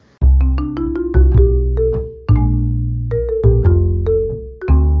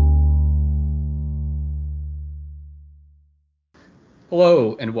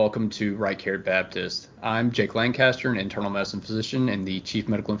Hello and welcome to Right Care Baptist. I'm Jake Lancaster, an internal medicine physician and the Chief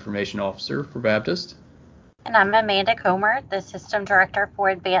Medical Information Officer for Baptist. And I'm Amanda Comer, the System Director for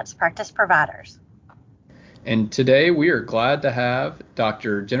Advanced Practice Providers. And today we are glad to have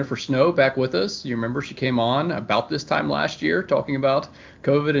Dr. Jennifer Snow back with us. You remember she came on about this time last year talking about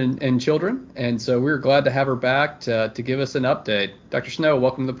COVID and children. And so we're glad to have her back to give us an update. Dr. Snow,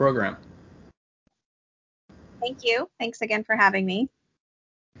 welcome to the program. Thank you. Thanks again for having me.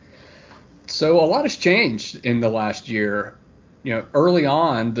 So a lot has changed in the last year. Early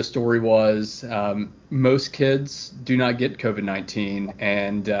on, the story was most kids do not get COVID-19,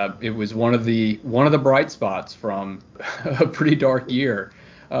 and it was one of the bright spots from a pretty dark year.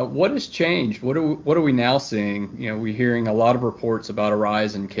 What has changed? What are we now seeing? We're hearing a lot of reports about a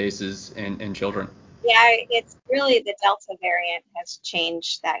rise in cases in children. Yeah, it's really the Delta variant has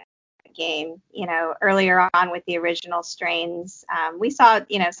changed that game. Earlier on with the original strains, we saw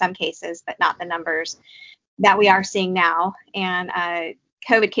some cases, but not the numbers that we are seeing now. And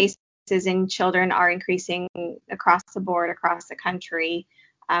COVID cases in children are increasing across the board, across the country.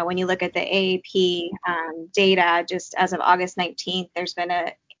 When you look at the AAP data, just as of August 19th, there's been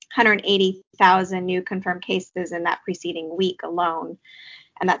 180,000 new confirmed cases in that preceding week alone.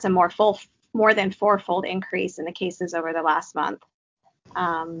 And that's a more than fourfold increase in the cases over the last month.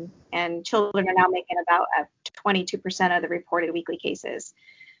 And children are now making about 22% of the reported weekly cases.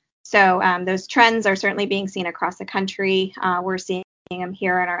 So those trends are certainly being seen across the country. We're seeing them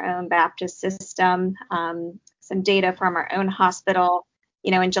here in our own Baptist system. Some data from our own hospital.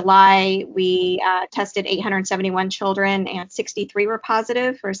 In July, we tested 871 children and 63 were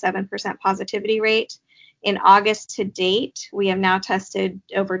positive for a 7% positivity rate. In August to date, we have now tested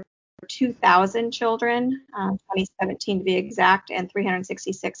over 2,000 children, 2017 to be exact, and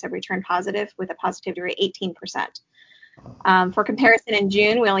 366 have returned positive with a positivity rate 18%. For comparison, in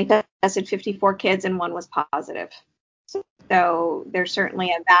June, we only tested 54 kids and one was positive. So there's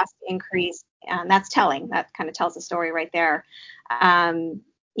certainly a vast increase, and that's telling. That kind of tells the story right there. And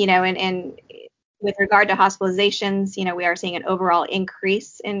with regard to hospitalizations, we are seeing an overall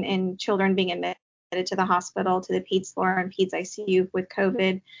increase in children being admitted to the hospital, to the PEDS floor and PEDS ICU with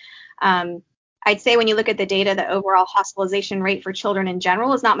COVID. I'd say when you look at the data, the overall hospitalization rate for children in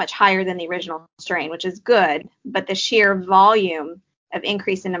general is not much higher than the original strain, which is good, but the sheer volume of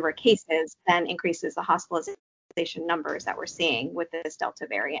increase in number of cases then increases the hospitalization numbers that we're seeing with this Delta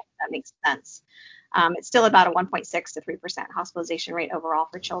variant. That makes sense. It's still about a 1.6 to 3% hospitalization rate overall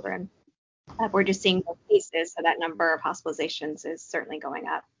for children. We're just seeing more cases, so that number of hospitalizations is certainly going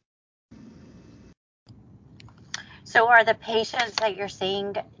up. So are the patients that you're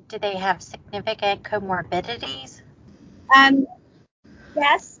seeing, do they have significant comorbidities?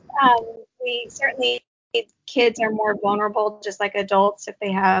 Yes, we certainly, kids are more vulnerable, just like adults, if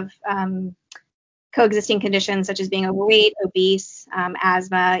they have coexisting conditions such as being overweight, obese,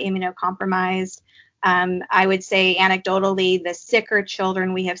 asthma, immunocompromised. I would say anecdotally, the sicker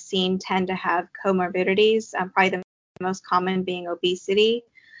children we have seen tend to have comorbidities, probably the most common being obesity.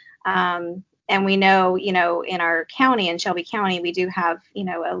 And we know, in our county, in Shelby County, we do have,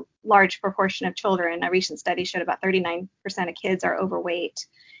 a large proportion of children. A recent study showed about 39% of kids are overweight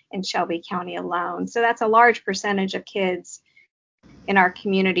in Shelby County alone. So that's a large percentage of kids in our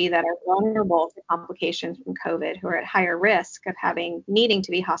community that are vulnerable to complications from COVID, who are at higher risk of needing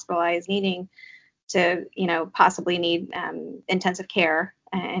to be hospitalized, needing to, possibly need intensive care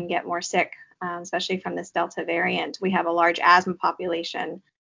and get more sick, especially from this Delta variant. We have a large asthma population.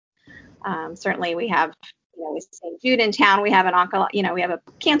 Certainly we have, with St. Jude in town, we have we have a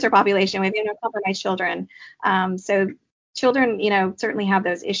cancer population, we have immunocompromised children. So children, certainly have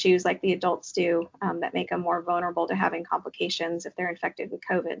those issues like the adults do, that make them more vulnerable to having complications if they're infected with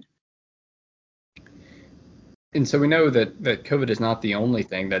COVID. And so we know that COVID is not the only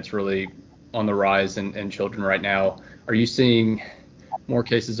thing that's really on the rise in children right now. Are you seeing more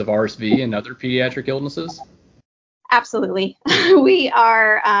cases of RSV and other pediatric illnesses? Absolutely. We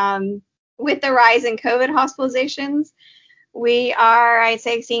are, with the rise in COVID hospitalizations, we are, I'd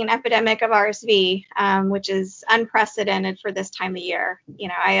say, seeing an epidemic of RSV, which is unprecedented for this time of year.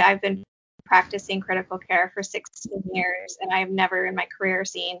 I've been practicing critical care for 16 years, and I've never in my career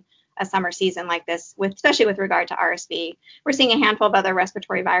seen a summer season like this, especially with regard to RSV. We're seeing a handful of other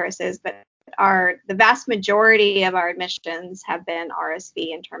respiratory viruses, but the vast majority of our admissions have been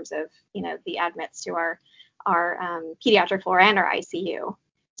RSV in terms of, the admits to our pediatric floor and our ICU.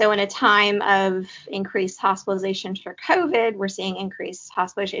 So in a time of increased hospitalization for COVID, we're seeing increased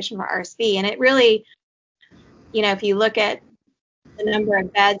hospitalization for RSV. And it really, if you look at the number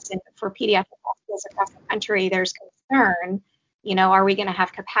of beds for pediatric hospitals across the country, there's concern Are we going to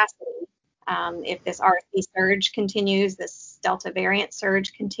have capacity? If this RSV surge continues, this Delta variant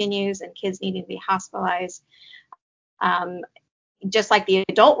surge continues, and kids needing to be hospitalized, just like the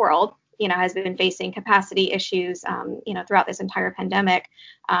adult world, has been facing capacity issues, throughout this entire pandemic,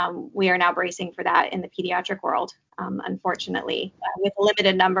 we are now bracing for that in the pediatric world, unfortunately, with a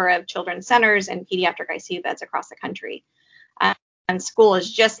limited number of children's centers and pediatric ICU beds across the country. And school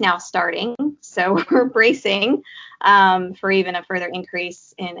is just now starting, so we're bracing for even a further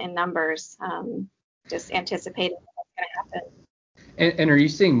increase in numbers, just anticipating what's going to happen. And are you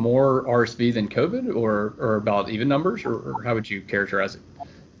seeing more RSV than COVID, or about even numbers, or how would you characterize it?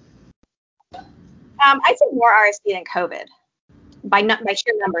 I'd say more RSV than COVID. By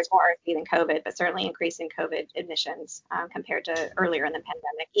sheer numbers, more RSV than COVID, but certainly increasing COVID admissions compared to earlier in the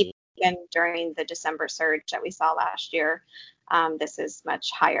pandemic. Even during the December surge that we saw last year, this is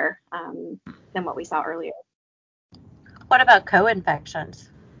much higher than what we saw earlier. What about co-infections?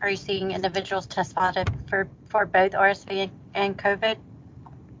 Are you seeing individuals test positive for both RSV and COVID?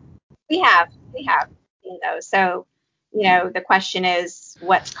 We have seen those. So, the question is,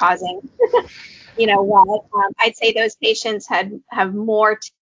 what's causing what? I'd say those patients have more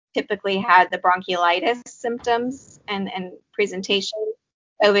typically had the bronchiolitis symptoms and presentation.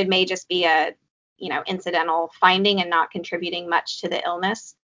 COVID may just be a incidental finding and not contributing much to the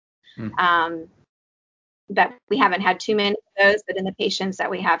illness. But we haven't had too many of those, but in the patients that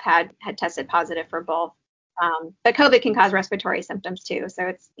we have had tested positive for both. But COVID can cause respiratory symptoms too, so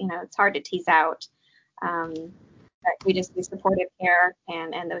it's hard to tease out. But we just do supportive care,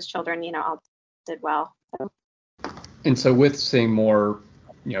 and those children all did well. And so with seeing more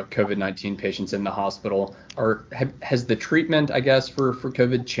COVID-19 patients in the hospital, has the treatment, I guess, for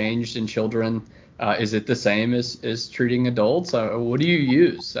COVID changed in children? Is it the same as treating adults? What do you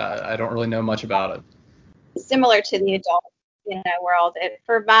use? I don't really know much about it. Similar to the adult world,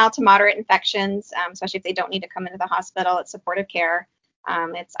 for mild to moderate infections, especially if they don't need to come into the hospital, it's supportive care.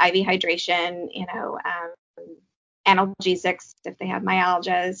 It's IV hydration, analgesics if they have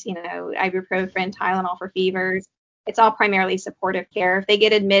myalgias, ibuprofen, Tylenol for fevers. It's all primarily supportive care. If they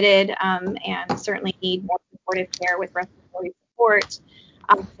get admitted and certainly need more supportive care with respiratory support,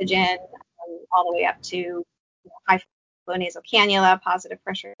 oxygen, all the way up to high flow nasal cannula, positive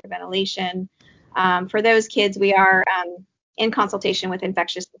pressure ventilation. For those kids, we are in consultation with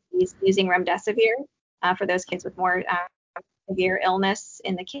infectious disease using remdesivir for those kids with more severe illness.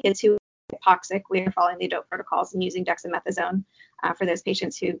 In the kids who are hypoxic, we are following the adult protocols and using dexamethasone for those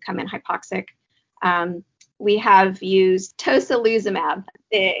patients who come in hypoxic. We have used tocilizumab,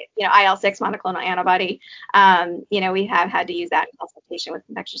 the IL-6 monoclonal antibody. We have had to use that in consultation with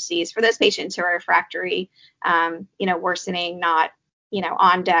infectious disease for those patients who are refractory, worsening, not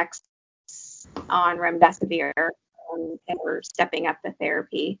on dex, on remdesivir, and we're stepping up the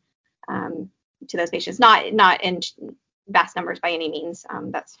therapy to those patients. Not in vast numbers by any means.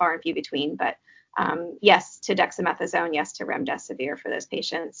 That's far and few between, but yes to dexamethasone, yes to remdesivir for those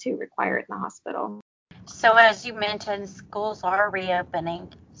patients who require it in the hospital. So as you mentioned, schools are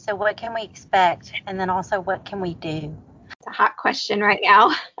reopening. So what can we expect? And then also, what can we do? It's a hot question right now.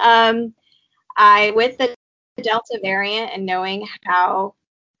 With the Delta variant and knowing how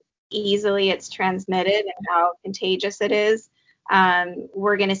easily it's transmitted and how contagious it is,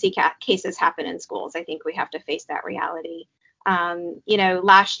 we're going to see cases happen in schools. I think we have to face that reality.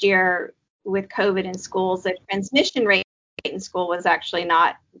 Last year with COVID in schools, the transmission rate in school was actually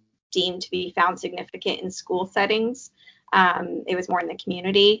not deemed to be found significant in school settings. It was more in the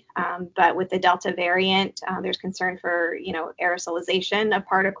community. But with the Delta variant, there's concern for, aerosolization of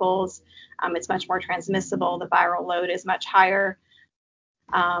particles. It's much more transmissible. The viral load is much higher.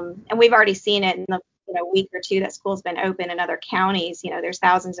 And we've already seen it in the week or two that school's been open in other counties. There's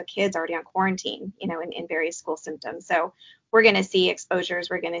thousands of kids already on quarantine, in various school symptoms. So we're going to see exposures.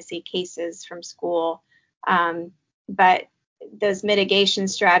 We're going to see cases from school. But those mitigation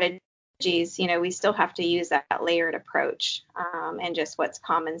strategies, we still have to use that layered approach and just what's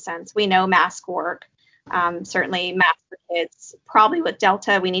common sense. We know mask work. Certainly masks for kids. Probably with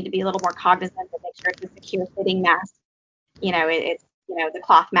Delta, we need to be a little more cognizant to make sure it's a secure fitting mask. It's the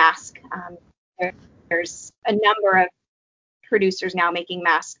cloth mask. There's a number of producers now making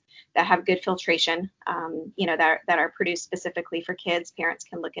masks that have good filtration, that are produced specifically for kids. Parents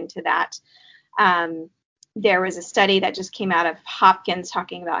can look into that. There was a study that just came out of Hopkins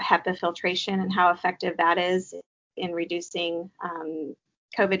talking about HEPA filtration and how effective that is in reducing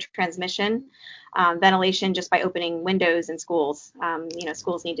COVID transmission. Ventilation just by opening windows in schools.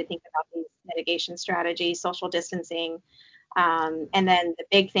 Schools need to think about these mitigation strategies, social distancing. And then the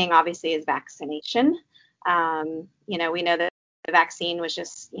big thing obviously is vaccination. We know that vaccine was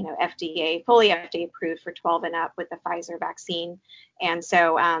just, fully FDA approved for 12 and up with the Pfizer vaccine. And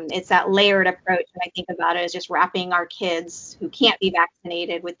so it's that layered approach. And I think about it as just wrapping our kids who can't be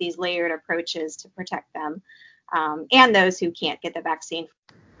vaccinated with these layered approaches to protect them, and those who can't get the vaccine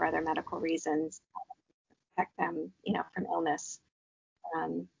for other medical reasons, protect them, from illness.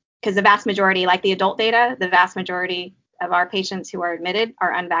 Because the vast majority, like the adult data, the vast majority of our patients who are admitted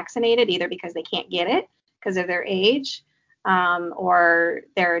are unvaccinated, either because they can't get it because of their age, or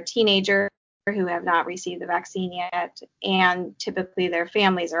they're a teenager who have not received the vaccine yet, and typically their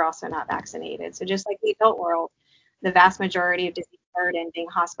families are also not vaccinated. So just like the adult world, the vast majority of disease burden being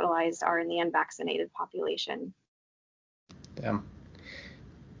hospitalized are in the unvaccinated population. Damn.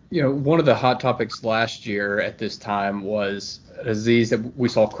 One of the hot topics last year at this time was a disease that we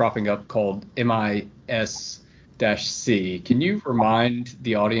saw cropping up called MIS-C. Can you remind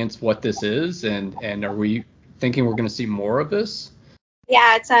the audience what this is, and are we thinking we're going to see more of this?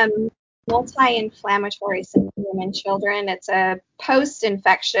 Yeah, it's a multi-inflammatory syndrome in children. It's a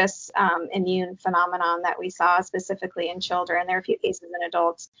post-infectious immune phenomenon that we saw specifically in children. There are a few cases in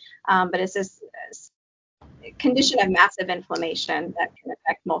adults, but it's this condition of massive inflammation that can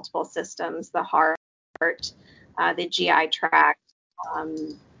affect multiple systems: the heart, the GI tract,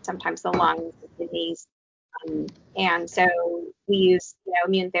 sometimes the lungs, the kidneys. And so we use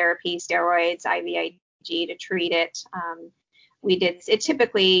immune therapy, steroids, IVIG to treat it. It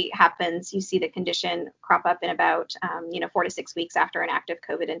typically happens, you see the condition crop up in about 4 to 6 weeks after an active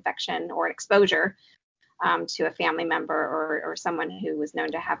COVID infection or exposure to a family member or someone who was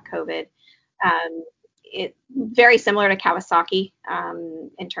known to have COVID. It very similar to Kawasaki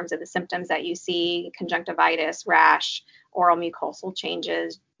in terms of the symptoms that you see: conjunctivitis, rash, oral mucosal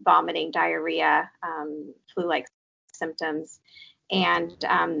changes, vomiting, diarrhea, flu-like symptoms. And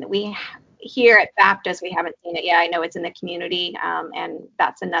we here at Baptist, we haven't seen it yet. I know it's in the community, and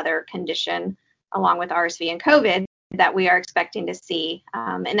that's another condition along with RSV and COVID that we are expecting to see.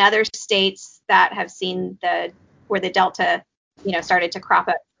 In other states that have seen where the Delta started to crop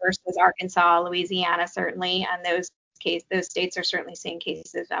up first was Arkansas, Louisiana, certainly, and those states are certainly seeing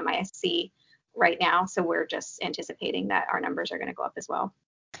cases of MIS-C right now. So we're just anticipating that our numbers are going to go up as well.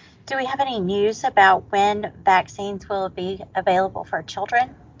 Do we have any news about when vaccines will be available for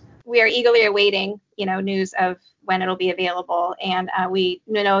children? We are eagerly awaiting, news of when it'll be available, and we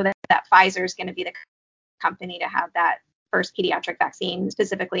know that Pfizer is going to be the company to have that first pediatric vaccine,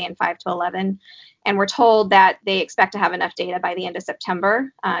 specifically in 5 to 11. And we're told that they expect to have enough data by the end of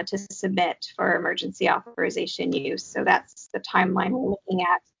September to submit for emergency authorization use. So that's the timeline we're looking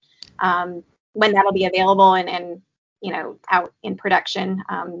at, when that'll be available and out in production.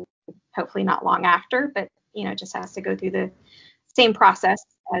 Hopefully not long after, but just has to go through the same process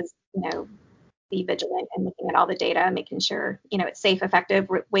as be vigilant and looking at all the data, making sure it's safe, effective,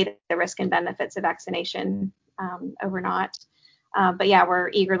 weigh the risk and benefits of vaccination over not. But yeah, we're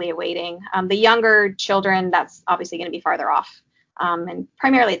eagerly awaiting. The younger children, that's obviously going to be farther off, and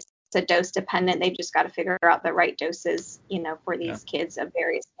primarily it's a dose dependent. They've just got to figure out the right doses for these kids of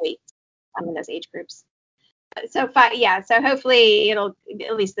various weights in those age groups. So hopefully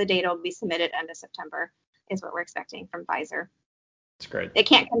at least the data will be submitted end of September is what we're expecting from Pfizer. That's great. It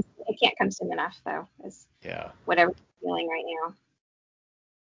can't come soon enough, though. Whatever we're feeling right now.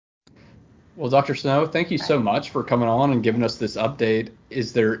 Well, Dr. Snow, thank you so much for coming on and giving us this update.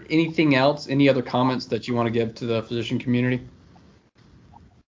 Is there anything else, any other comments that you want to give to the physician community?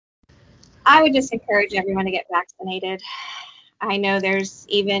 I would just encourage everyone to get vaccinated. I know there's,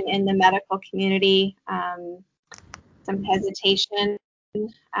 even in the medical community, some hesitation.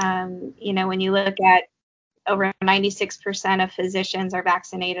 When you look at over 96% of physicians are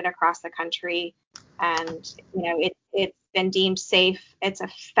vaccinated across the country, and it's been deemed safe. It's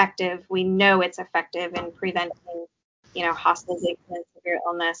effective. We know it's effective in preventing hospitalization and severe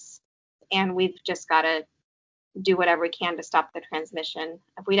illness, and we've just got to do whatever we can to stop the transmission.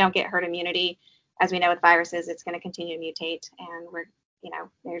 If we don't get herd immunity, as we know with viruses, it's going to continue to mutate, and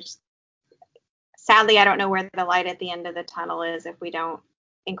there's sadly, I don't know where the light at the end of the tunnel is if we don't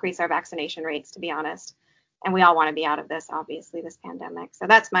increase our vaccination rates, to be honest. And we all want to be out of this, obviously, this pandemic. So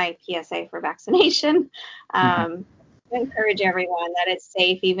that's my PSA for vaccination. Encourage everyone that it's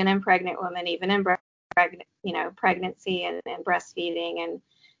safe, even in pregnant women, even in pregnancy and breastfeeding, and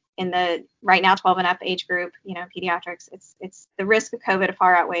in the right now 12 and up age group, pediatrics. It's the risk of COVID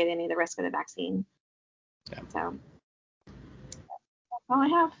far outweighed any of the risk of the vaccine. Yeah. So that's all I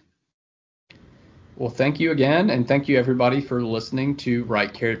have. Well, thank you again, and thank you everybody for listening to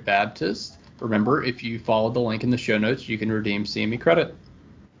Right Care at Baptist. Remember, if you follow the link in the show notes, you can redeem CME credit.